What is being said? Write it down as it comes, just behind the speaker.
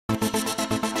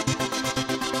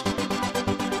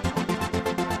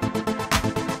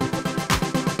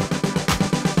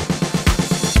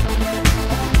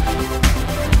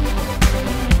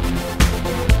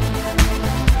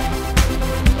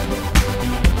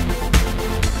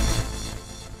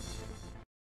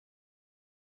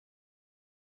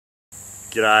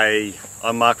G'day,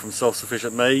 I'm Mark from Self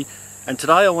Sufficient Me, and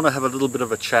today I want to have a little bit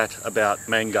of a chat about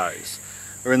mangoes.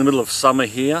 We're in the middle of summer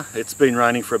here. It's been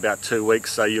raining for about 2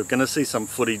 weeks, so you're going to see some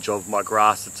footage of my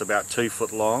grass that's about 2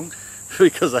 foot long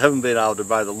because I haven't been able to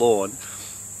mow the lawn.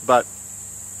 But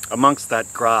amongst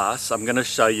that grass, I'm going to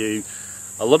show you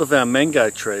a lot of our mango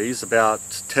trees, about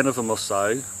 10 of them or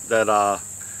so, that are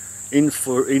in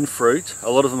fruit. A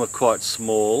lot of them are quite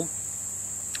small,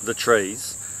 the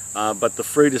trees. But the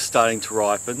fruit is starting to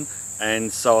ripen,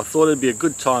 and so I thought it'd be a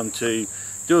good time to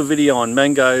do a video on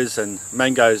mangoes and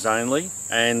mangoes only,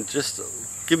 and just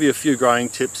give you a few growing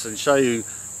tips and show you,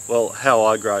 well, how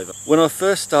I grow them. When I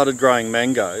first started growing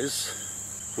mangoes,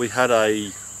 we had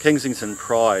a Kensington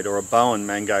Pride or a Bowen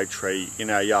mango tree in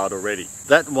our yard already.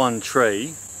 That one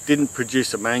tree didn't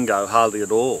produce a mango hardly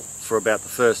at all for about the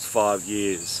first 5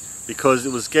 years because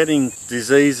it was getting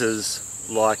diseases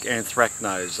like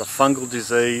anthracnose, a fungal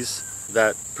disease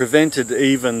that prevented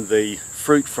even the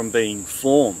fruit from being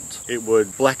formed. It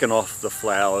would blacken off the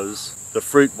flowers, the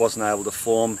fruit wasn't able to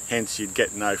form, hence you'd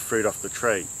get no fruit off the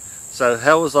tree. So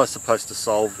how was I supposed to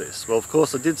solve this? Well, of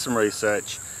course I did some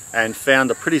research and found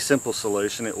a pretty simple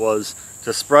solution. It was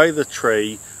to spray the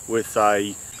tree with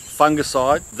a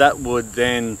fungicide that would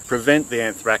then prevent the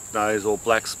anthracnose or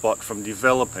black spot from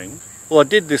developing. Well, I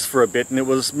did this for a bit and it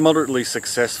was moderately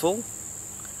successful.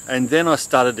 And then I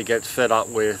started to get fed up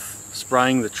with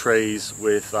spraying the trees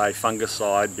with a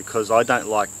fungicide because I don't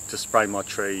like to spray my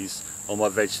trees or my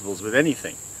vegetables with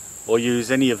anything or use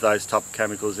any of those type of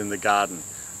chemicals in the garden.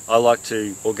 I like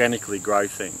to organically grow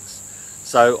things.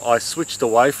 So I switched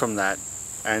away from that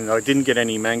and I didn't get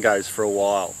any mangoes for a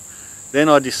while. Then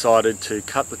I decided to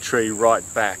cut the tree right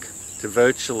back to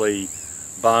virtually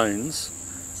bones,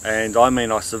 and I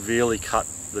mean I severely cut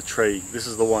the tree. This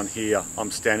is the one here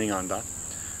I'm standing under.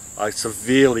 I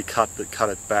severely cut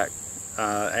it back,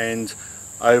 and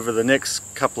over the next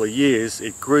couple of years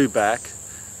it grew back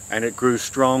and it grew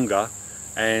stronger,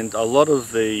 and a lot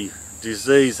of the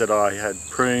disease that I had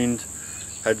pruned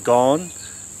had gone,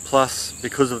 plus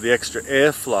because of the extra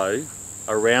airflow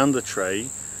around the tree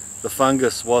the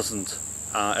fungus wasn't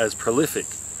as prolific.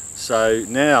 So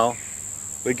now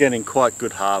we're getting quite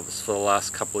good harvests for the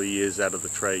last couple of years out of the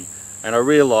tree, and I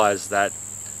realised that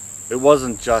it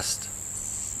wasn't just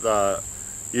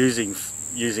using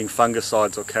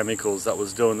fungicides or chemicals that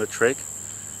was doing the trick.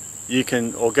 You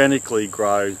can organically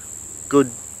grow good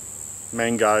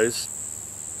mangoes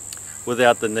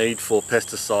without the need for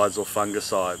pesticides or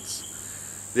fungicides.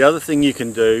 The other thing you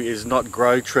can do is not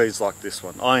grow trees like this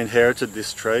one. I inherited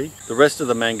this tree. The rest of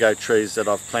the mango trees that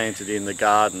I've planted in the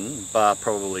garden, bar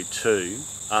probably 2,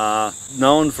 are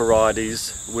known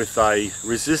varieties with a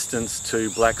resistance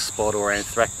to black spot or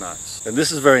anthracnose. And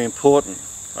this is very important.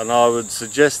 And I would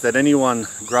suggest that anyone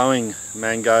growing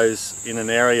mangoes in an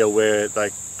area where they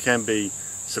can be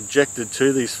subjected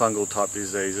to these fungal type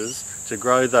diseases, to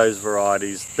grow those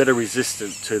varieties better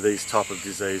resistant to these type of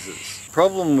diseases. The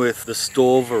problem with the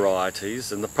store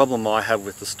varieties, and the problem I have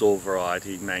with the store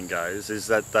variety mangoes, is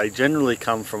that they generally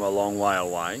come from a long way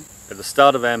away. At the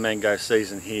start of our mango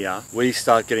season here, we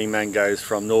start getting mangoes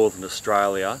from Northern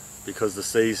Australia because the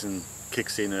season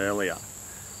kicks in earlier.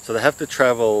 So they have to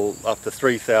travel up to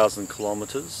 3,000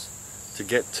 kilometres to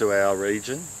get to our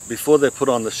region. Before they're put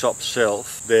on the shop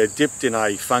shelf, they're dipped in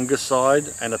a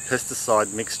fungicide and a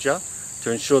pesticide mixture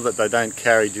to ensure that they don't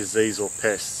carry disease or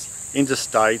pests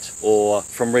interstate or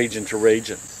from region to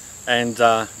region. And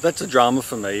that's a drama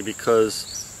for me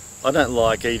because I don't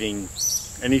like eating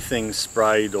anything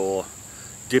sprayed or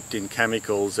dipped in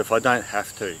chemicals if I don't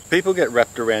have to. People get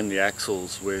wrapped around the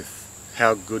axles with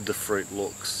how good the fruit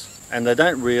looks. And they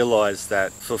don't realise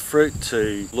that for fruit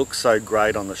to look so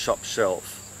great on the shop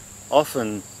shelf,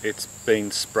 often it's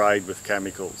been sprayed with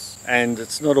chemicals. And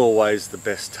it's not always the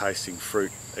best tasting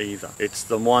fruit either. It's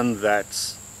the one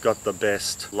that's got the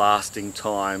best lasting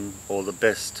time or the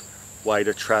best way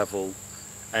to travel.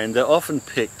 And they're often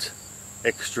picked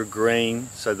extra green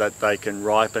so that they can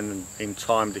ripen in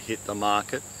time to hit the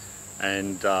market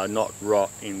and not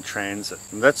rot in transit.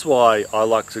 And that's why I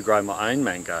like to grow my own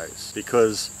mangoes,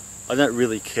 because I don't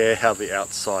really care how the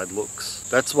outside looks.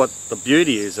 That's what the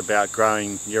beauty is about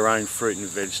growing your own fruit and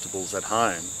vegetables at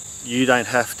home. You don't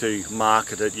have to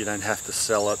market it, you don't have to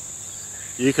sell it.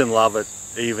 You can love it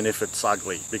even if it's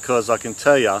ugly, because I can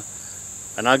tell you,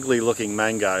 an ugly looking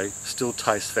mango still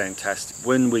tastes fantastic.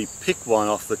 When we pick one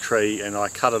off the tree and I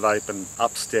cut it open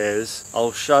upstairs,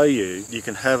 I'll show you, you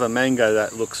can have a mango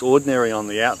that looks ordinary on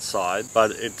the outside,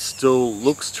 but it still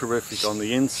looks terrific on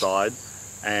the inside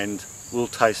and will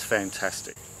taste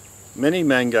fantastic. Many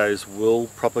mangoes will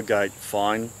propagate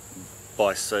fine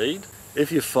by seed, If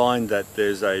you find that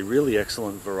there's a really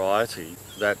excellent variety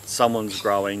that someone's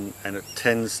growing and it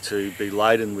tends to be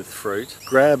laden with fruit,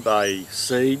 grab a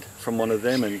seed from one of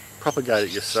them and propagate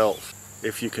it yourself.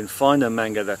 If you can find a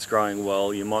mango that's growing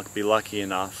well, you might be lucky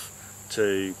enough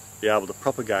to be able to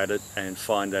propagate it and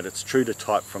find that it's true to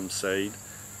type from seed,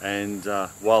 and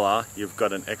voila, you've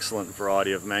got an excellent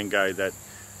variety of mango that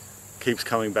keeps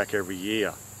coming back every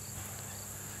year.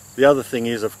 The other thing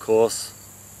is, of course,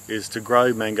 is to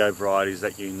grow mango varieties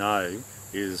that you know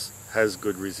has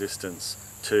good resistance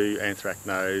to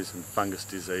anthracnose and fungus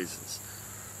diseases.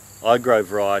 I grow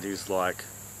varieties like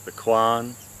the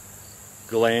Kwan,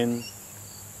 Glen,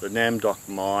 the Nam Doc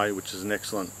Mai, which is an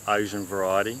excellent Asian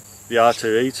variety. The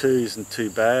R2E2 isn't too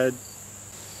bad,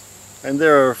 and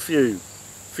there are a few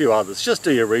others. Just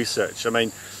do your research. I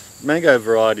mean, mango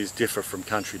varieties differ from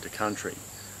country to country,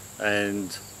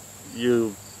 and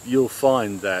you'll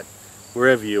find that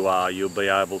wherever you are, you'll be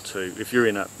able to, if you're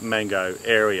in a mango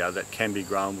area that can be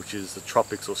grown, which is the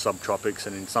tropics or subtropics,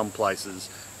 and in some places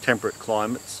temperate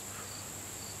climates,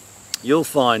 you'll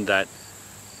find that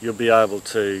you'll be able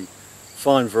to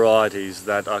find varieties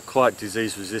that are quite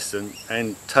disease resistant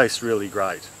and taste really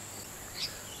great.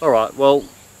 Alright, well,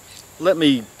 let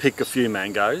me pick a few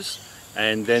mangoes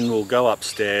and then we'll go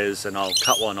upstairs and I'll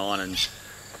cut one on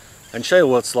and show you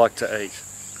what it's like to eat.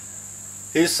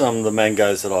 Here's some of the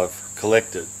mangoes that I've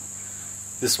collected.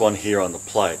 This one here on the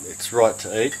plate, it's right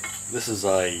to eat. This is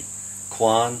a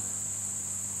Kwan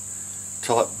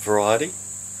type variety.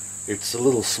 It's a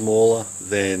little smaller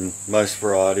than most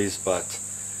varieties, but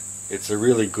it's a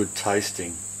really good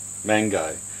tasting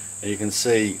mango. And you can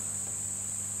see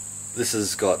this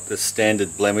has got the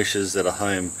standard blemishes that a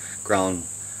home grown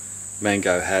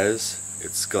mango has.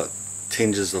 It's got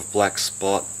tinges of black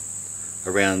spot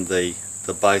around the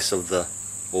base of the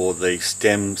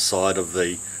stem side of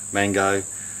the mango.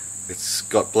 It's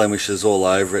got blemishes all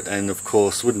over it, and of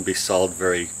course wouldn't be sold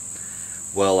very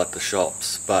well at the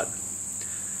shops, but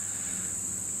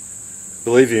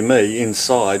believe you me,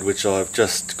 inside, which I've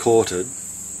just courted,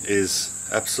 is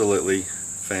absolutely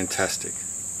fantastic.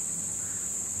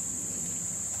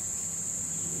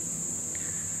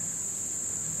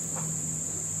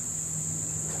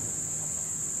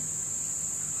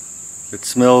 It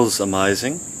smells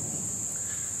amazing,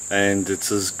 and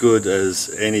it's as good as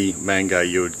any mango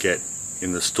you would get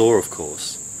in the store, of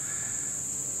course.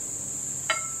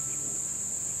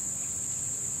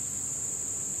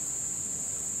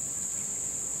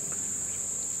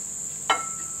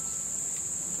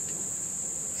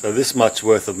 So this much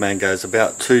worth of mango is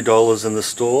about $2 in the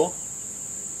store,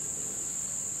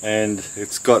 and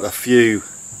it's got a few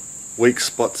weak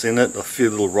spots in it, a few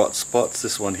little rot spots.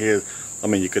 This one here, I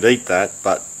mean, you could eat that,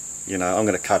 but you know, I'm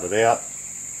going to cut it out.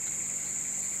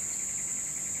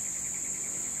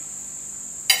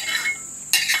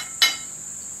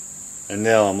 And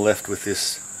now I'm left with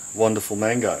this wonderful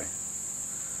mango.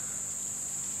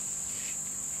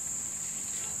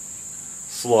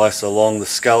 Slice along the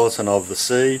skeleton of the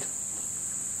seed.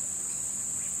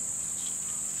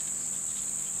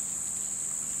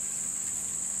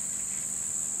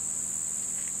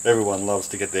 Everyone loves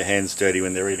to get their hands dirty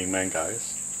when they're eating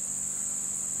mangoes.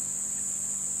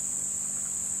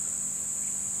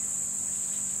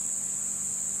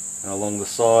 And along the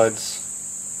sides,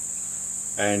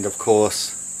 and of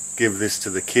course give this to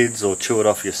the kids or chew it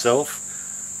off yourself.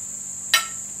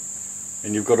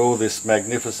 And you've got all this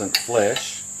magnificent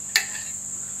flesh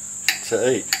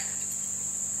to eat.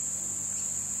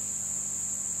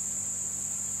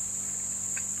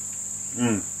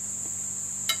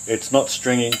 It's not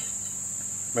stringy.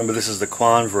 Remember, this is the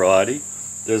Kwan variety.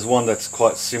 There's one that's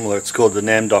quite similar. It's called the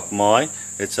Nam Doc Mai.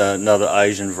 It's another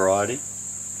Asian variety.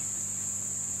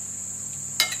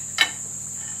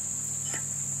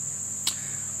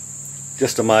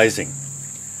 Just amazing.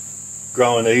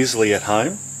 Grown easily at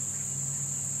home.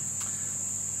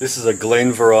 This is a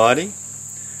Glen variety,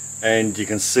 and you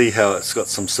can see how it's got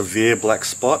some severe black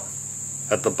spot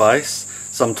at the base.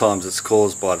 Sometimes it's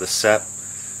caused by the sap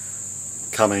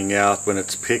coming out when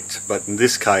it's picked, but in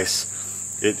this case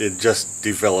it just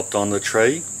developed on the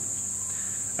tree.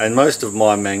 And most of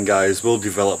my mangoes will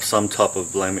develop some type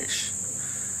of blemish.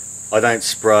 I don't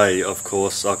spray, of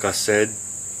course, like I said,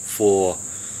 for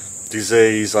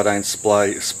disease. I don't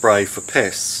spray for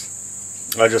pests.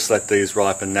 I just let these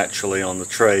ripen naturally on the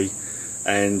tree,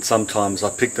 and sometimes I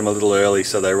pick them a little early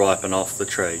so they ripen off the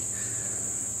tree.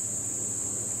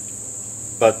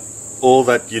 But all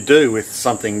that you do with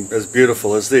something as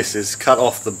beautiful as this is cut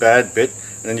off the bad bit,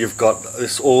 and then you've got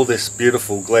all this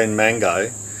beautiful Glen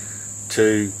mango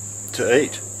to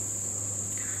eat.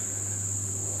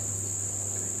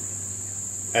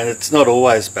 And it's not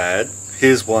always bad.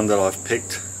 Here's one that I've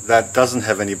picked that doesn't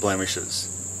have any blemishes.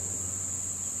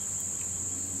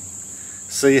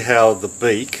 See how the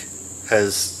beak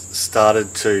has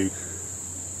started to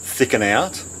thicken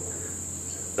out?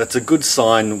 That's a good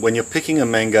sign when you're picking a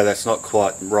mango that's not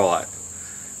quite ripe.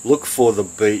 Look for the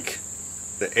beak,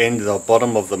 the end, the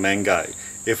bottom of the mango.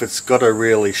 If it's got a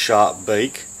really sharp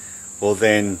beak, well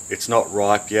then it's not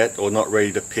ripe yet or not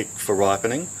ready to pick for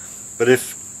ripening. But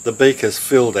if the beak has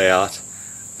filled out,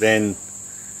 then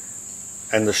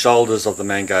and the shoulders of the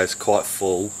mango is quite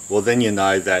full, well then you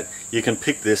know that you can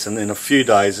pick this, and in a few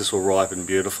days this will ripen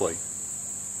beautifully.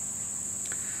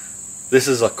 This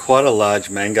is quite a large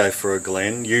mango for a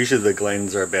glen. Usually the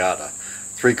glens are about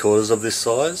 3/4 of this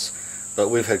size, but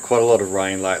we've had quite a lot of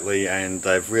rain lately and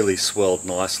they've really swelled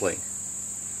nicely.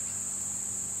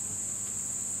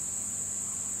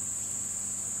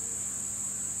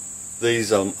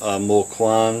 These are more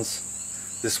quans.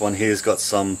 This one here's got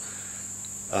some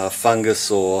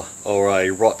fungus or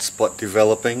a rot spot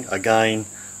developing. Again,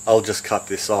 I'll just cut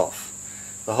this off.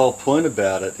 The whole point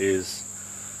about it is,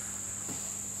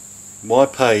 why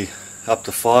pay up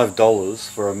to $5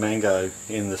 for a mango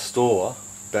in the store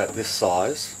about this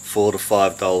size, $4 to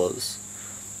 $5,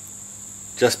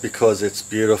 just because it's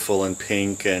beautiful and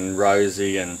pink and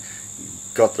rosy and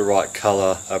got the right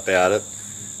colour about it,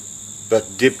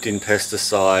 but dipped in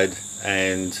pesticide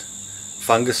and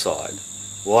fungicide.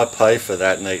 Why pay for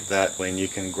that and eat that when you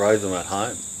can grow them at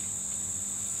home?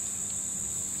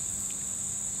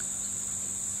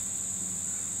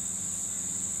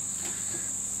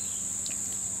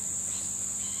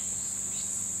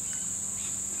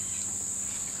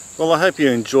 Well, I hope you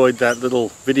enjoyed that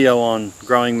little video on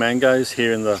growing mangoes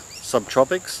here in the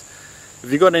subtropics.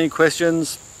 If you've got any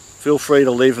questions, feel free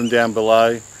to leave them down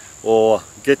below, or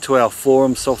get to our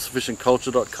forum,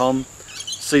 selfsufficientculture.com,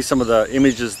 see some of the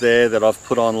images there that I've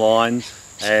put online,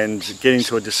 and get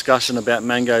into a discussion about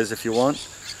mangoes if you want.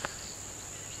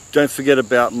 Don't forget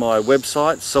about my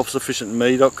website,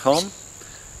 selfsufficientme.com,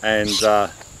 and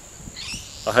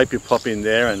I hope you pop in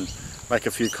there and make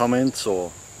a few comments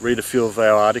or read a few of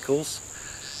our articles.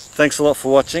 Thanks a lot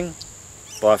for watching.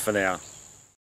 Bye for now.